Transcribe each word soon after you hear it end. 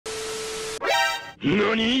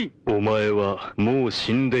NANI? Omae wa mou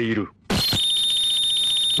shindeiru.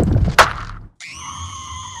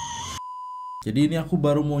 Jadi ini aku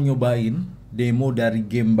baru mau nyobain demo dari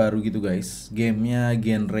game baru gitu guys. Gamenya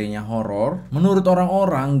genrenya horor. Menurut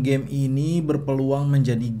orang-orang game ini berpeluang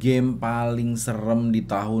menjadi game paling serem di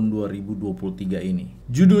tahun 2023 ini.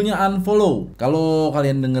 Judulnya Unfollow. Kalau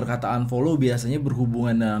kalian dengar kata unfollow biasanya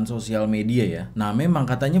berhubungan dengan sosial media ya. Nah memang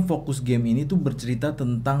katanya fokus game ini tuh bercerita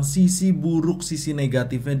tentang sisi buruk, sisi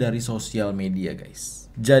negatifnya dari sosial media guys.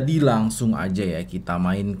 Jadi langsung aja ya kita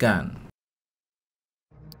mainkan.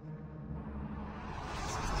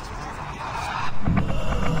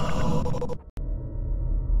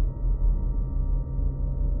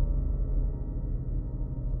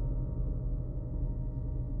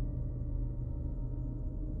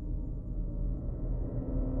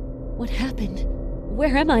 What happened? Where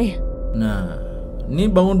am I? Nah, ini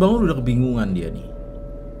bangun-bangun udah kebingungan dia nih.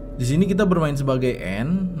 Di sini kita bermain sebagai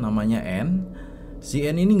N, namanya N. Si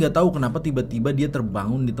N ini nggak tahu kenapa tiba-tiba dia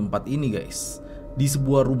terbangun di tempat ini, guys. Di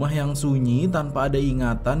sebuah rumah yang sunyi tanpa ada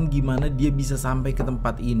ingatan gimana dia bisa sampai ke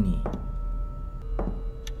tempat ini.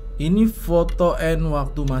 Ini foto N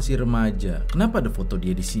waktu masih remaja. Kenapa ada foto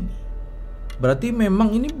dia di sini? Berarti memang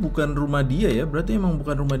ini bukan rumah dia ya. Berarti emang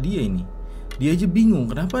bukan rumah dia ini. Dia aja bingung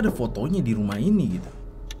kenapa ada fotonya di rumah ini gitu.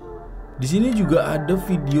 Di sini juga ada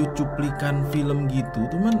video cuplikan film gitu,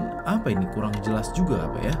 cuman apa ini kurang jelas juga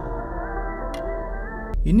apa ya.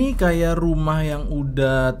 Ini kayak rumah yang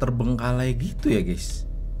udah terbengkalai gitu ya guys.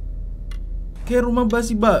 Kayak rumah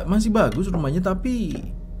masih bagus rumahnya tapi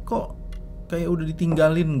kok kayak udah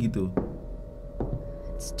ditinggalin gitu.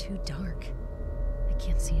 It's too dark. I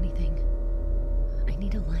can't see anything. I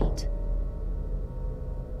need a light.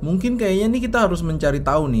 Mungkin kayaknya nih kita harus mencari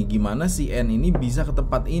tahu nih gimana si N ini bisa ke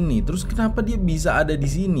tempat ini. Terus kenapa dia bisa ada di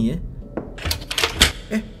sini ya?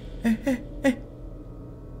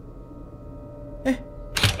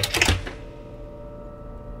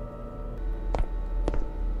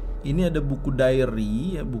 Ini ada buku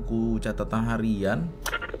diary ya, buku catatan harian.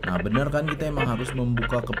 Nah bener kan kita emang harus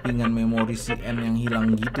membuka kepingan memori si N yang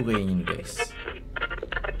hilang gitu kayaknya nih guys.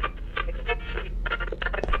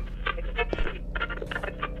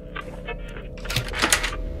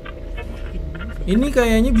 Ini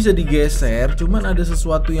kayaknya bisa digeser, cuman ada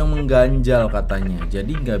sesuatu yang mengganjal katanya.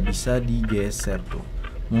 Jadi nggak bisa digeser tuh.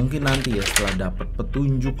 Mungkin nanti ya setelah dapat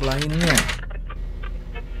petunjuk lainnya.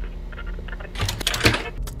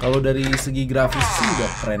 Kalau dari segi grafis sih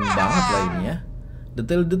udah keren banget lah ini ya.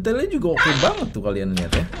 Detail-detailnya juga oke banget tuh kalian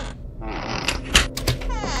lihat ya.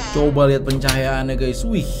 Coba lihat pencahayaannya guys.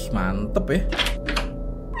 Wih, mantep ya.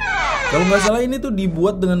 Kalau nggak salah ini tuh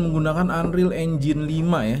dibuat dengan menggunakan Unreal Engine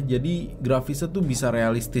 5 ya. Jadi grafisnya tuh bisa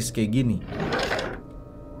realistis kayak gini.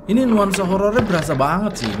 Ini nuansa horornya berasa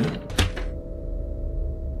banget sih ini.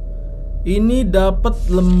 Ini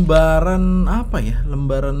dapat lembaran apa ya?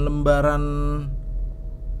 Lembaran-lembaran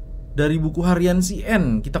dari buku harian si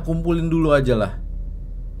N. Kita kumpulin dulu aja lah.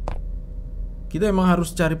 Kita emang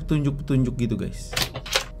harus cari petunjuk-petunjuk gitu guys.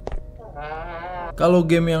 Kalau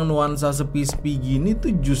game yang nuansa sepi-sepi gini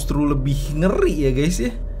tuh justru lebih ngeri ya guys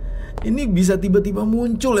ya. Ini bisa tiba-tiba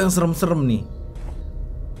muncul yang serem-serem nih.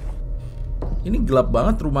 Ini gelap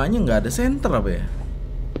banget rumahnya, nggak ada senter apa ya?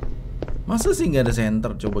 Masa sih nggak ada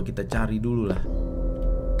senter? Coba kita cari dulu lah.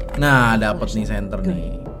 Nah dapat nih senter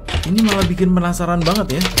nih. Ini malah bikin penasaran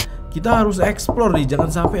banget ya. Kita harus explore nih,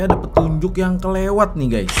 jangan sampai ada petunjuk yang kelewat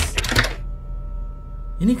nih guys.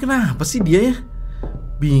 Ini kenapa sih dia ya?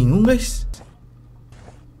 Bingung guys.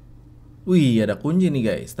 Wih, ada kunci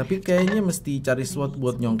nih guys. Tapi kayaknya mesti cari sesuatu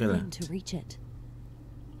buat nyongkel.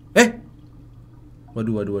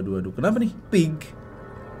 Waduh. Kenapa nih? Pig.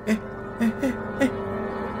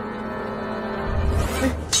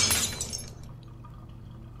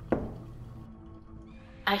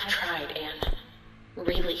 I've tried, Anne.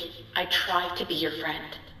 Really, I tried to be your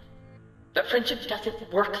friend. But friendship doesn't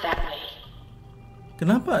work that way.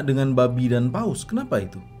 Kenapa dengan babi dan paus? Kenapa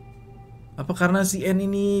itu? Apa karena si N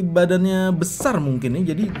ini badannya besar mungkin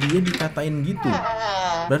ya, jadi dia dikatain gitu.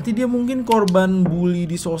 Berarti dia mungkin korban bully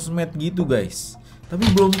di sosmed gitu guys. Tapi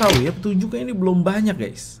belum tahu ya, petunjuknya ini belum banyak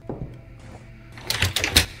guys.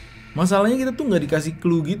 Masalahnya kita tuh nggak dikasih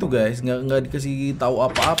clue gitu guys, nggak dikasih tahu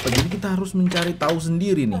apa-apa. Jadi kita harus mencari tahu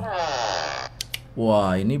sendiri nih.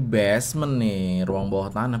 Wah ini basement nih, ruang bawah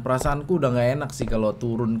tanah. Perasaanku udah nggak enak sih kalau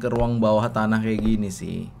turun ke ruang bawah tanah kayak gini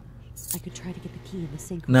sih.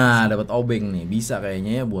 Nah dapat obeng nih, bisa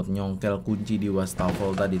kayaknya ya buat nyongkel kunci di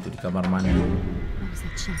wastafel tadi tuh di kamar mandi.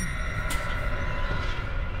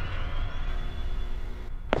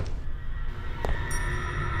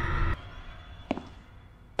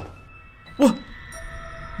 Wah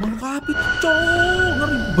Makhluk apa itu, Cok?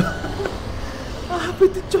 Ngeri banget. Apa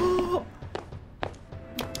itu, Cok?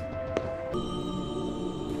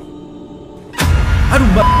 Aduh,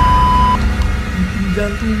 Mbak. Bikin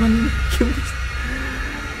jantungan ini.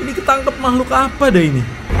 Ini ketangkep makhluk apa dah ini?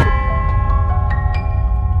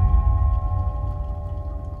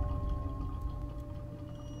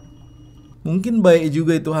 Mungkin baik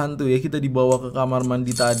juga itu hantu ya. Kita dibawa ke kamar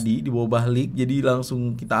mandi tadi, dibawa balik. Jadi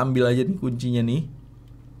langsung kita ambil aja nih kuncinya nih.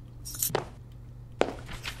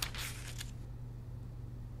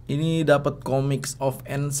 Ini dapat Comics of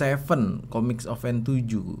N7, Comics of N7.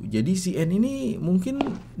 Jadi si N ini mungkin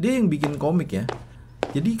dia yang bikin komik ya.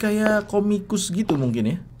 Jadi kayak komikus gitu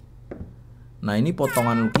mungkin ya. Nah, ini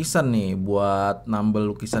potongan lukisan nih buat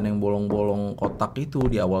nambel lukisan yang bolong-bolong kotak itu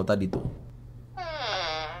di awal tadi tuh.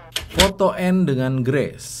 Foto N dengan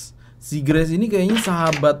Grace. Si Grace ini kayaknya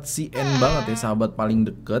sahabat si N banget ya, sahabat paling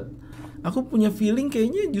deket. Aku punya feeling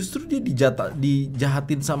kayaknya justru dia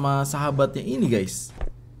dijahatin sama sahabatnya ini, guys.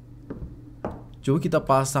 Coba kita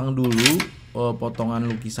pasang dulu potongan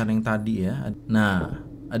lukisan yang tadi ya. Nah,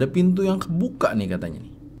 ada pintu yang kebuka nih katanya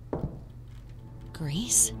nih.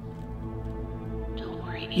 Grace?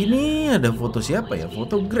 Ini ada foto siapa ya?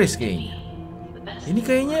 Foto Grace kayaknya. Ini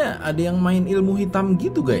kayaknya ada yang main ilmu hitam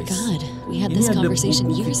gitu, guys. Ini ada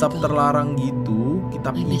buku kitab terlarang gitu,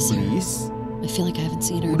 kitab iblis.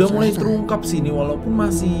 Udah mulai terungkap sini walaupun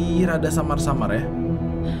masih rada samar-samar ya.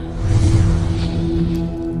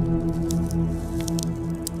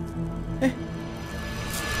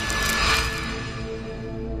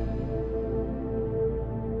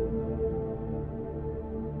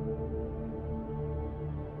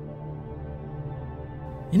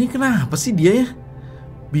 Ini kenapa sih dia ya?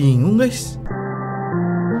 Bingung, guys.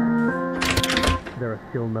 There are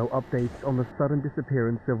still no updates on the sudden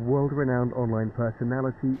disappearance of world-renowned online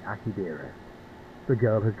personality Akidera. The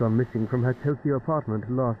girl has gone missing from her Tokyo apartment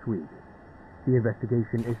last week. The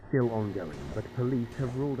investigation is still ongoing, but police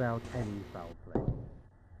have ruled out any foul play.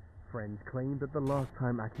 Friends claim that the last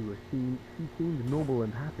time Aki was seen, she seemed normal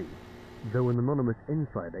and happy, though an anonymous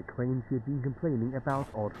insider claimed she had been complaining about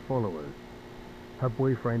odd followers. Her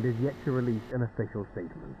boyfriend is yet to release an official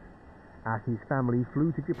statement. Aki's family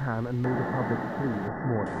flew to Japan and made a public plea this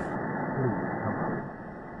morning. Please come home.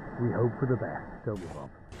 We hope for the best, don't give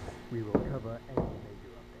up. We will cover any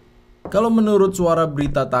major updates. Kalau menurut suara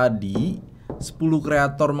berita tadi, 10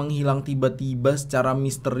 kreator menghilang tiba-tiba secara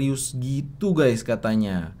misterius gitu, guys,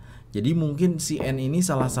 katanya. Jadi mungkin si N ini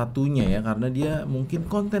salah satunya ya, karena dia mungkin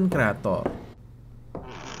konten kreator.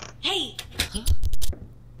 Hey.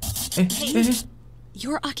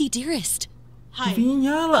 You're Aki dearest. Hi.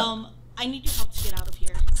 TV-nya nyala. I need your help to get out of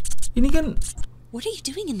here. Ini kan What are you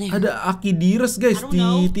doing in there? ada Aki Dires, guys, di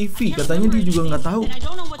TV. Katanya dia juga nggak tahu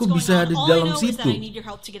kok bisa ada di dalam situ.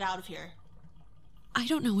 I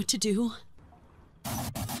don't know what to do.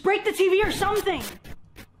 Break the TV or something.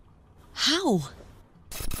 How?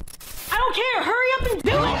 I don't care. Hurry up and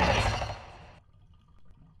do it.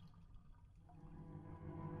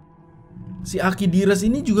 Si Aki Dires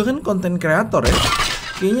ini juga kan konten kreator ya.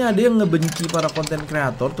 Kayaknya ada yang ngebenci para konten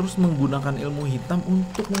kreator terus menggunakan ilmu hitam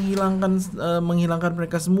untuk menghilangkan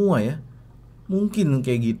mereka semua ya. Mungkin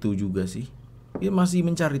kayak gitu juga sih. Dia masih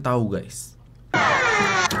mencari tahu, guys.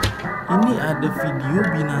 Ini ada video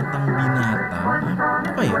binatang-binatang.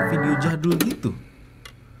 Apa ya? Video jadul gitu.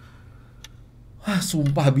 Wah,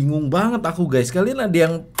 sumpah bingung banget aku, guys. Kalian ada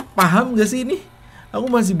yang paham gak sih ini? Aku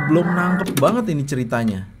masih belum nangkep banget ini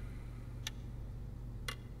ceritanya.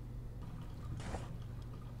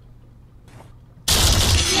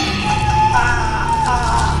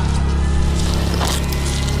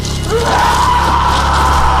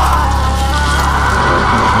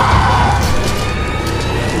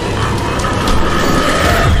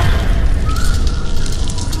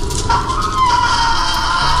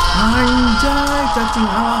 Cacing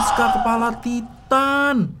Alaska kepala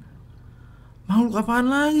Titan. Makhluk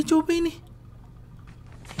apaan lagi coba ini?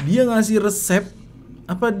 Dia ngasih resep.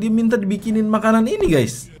 Apa dia minta dibikinin makanan ini,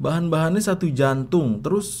 guys? Bahan-bahannya 1 jantung,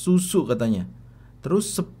 terus susu katanya.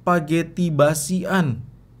 Terus spaghetti basian.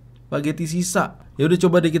 Spaghetti sisa. Ya udah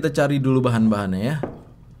coba deh kita cari dulu bahan-bahannya ya.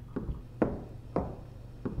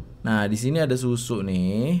 Nah, di sini ada susu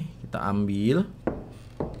nih. Kita ambil.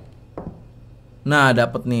 Nah,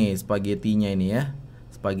 dapat nih spagettinya ini ya.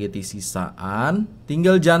 Spaghetti sisaan.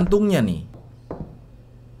 Tinggal jantungnya nih.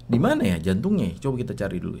 Di mana ya jantungnya? Coba kita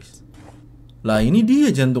cari dulu, guys. Lah, ini dia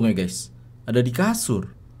jantungnya, guys. Ada di kasur.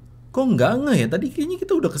 Kok nggak ya? Tadi kayaknya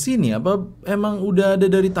kita udah kesini. Apa emang udah ada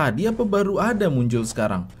dari tadi? Apa baru ada muncul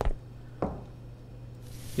sekarang?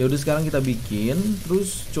 Ya udah sekarang kita bikin,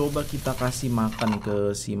 terus coba kita kasih makan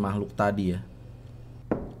ke si makhluk tadi ya.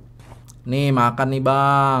 Nih makan nih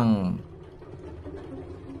bang.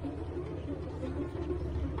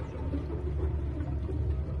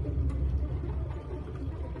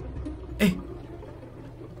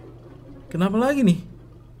 Kenapa lagi nih?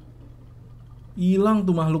 Hilang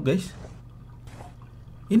tuh makhluk guys.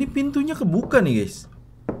 Ini pintunya kebuka nih guys.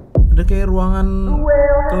 Ada kayak ruangan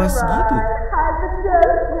kelas gitu.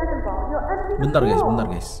 Bentar guys, bentar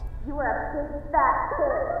guys.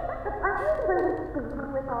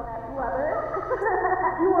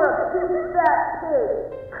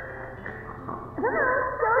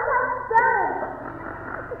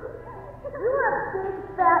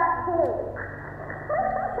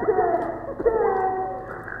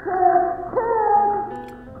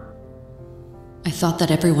 I thought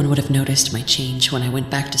that everyone would have noticed my change when I went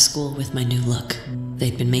back to school with my new look.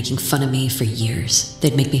 They'd been making fun of me for years.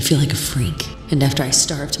 They'd make me feel like a freak. And after I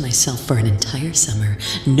starved myself for an entire summer,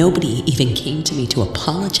 nobody even came to me to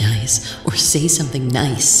apologize or say something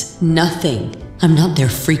nice. Nothing. I'm not their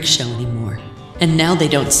freak show anymore. And now they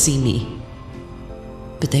don't see me.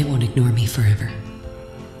 But they won't ignore me forever.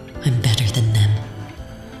 I'm better than them.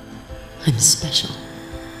 I'm special.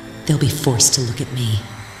 They'll be forced to look at me.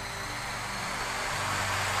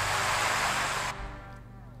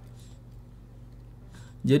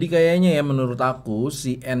 Jadi kayaknya ya menurut aku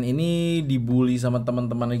si N ini dibully sama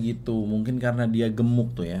teman-temannya gitu. Mungkin karena dia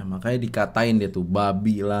gemuk tuh ya, makanya dikatain dia tuh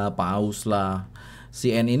babi lah, paus lah.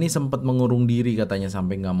 Si N ini sempat mengurung diri katanya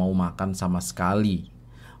sampai nggak mau makan sama sekali.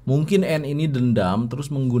 Mungkin N ini dendam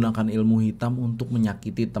terus menggunakan ilmu hitam untuk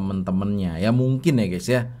menyakiti teman-temannya. Ya mungkin ya guys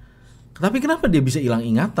ya. Tapi kenapa dia bisa hilang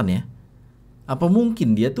ingatan ya? Apa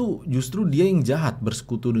mungkin dia tuh justru dia yang jahat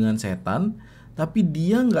bersekutu dengan setan, tapi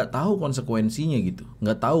dia nggak tahu konsekuensinya gitu,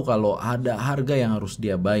 nggak tahu kalau ada harga yang harus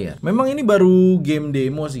dia bayar. Memang ini baru game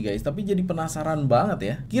demo sih guys, tapi jadi penasaran banget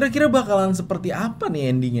ya. Kira-kira bakalan seperti apa nih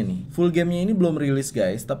endingnya nih? Full gamenya ini belum rilis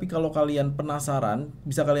guys, tapi kalau kalian penasaran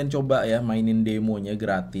bisa kalian coba ya mainin demonya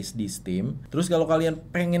gratis di Steam. Terus kalau kalian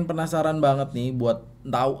pengen penasaran banget nih buat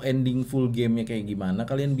tahu ending full gamenya kayak gimana,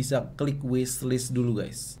 kalian bisa klik wishlist dulu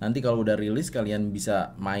guys. Nanti kalau udah rilis kalian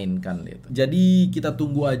bisa mainkan gitu. Jadi kita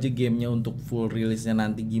tunggu aja gamenya untuk full rilisnya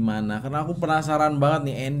nanti gimana, karena aku penasaran banget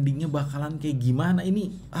nih endingnya bakalan kayak gimana ini.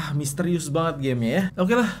 Misterius banget gamenya ya.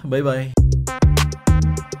 Oke lah, bye bye.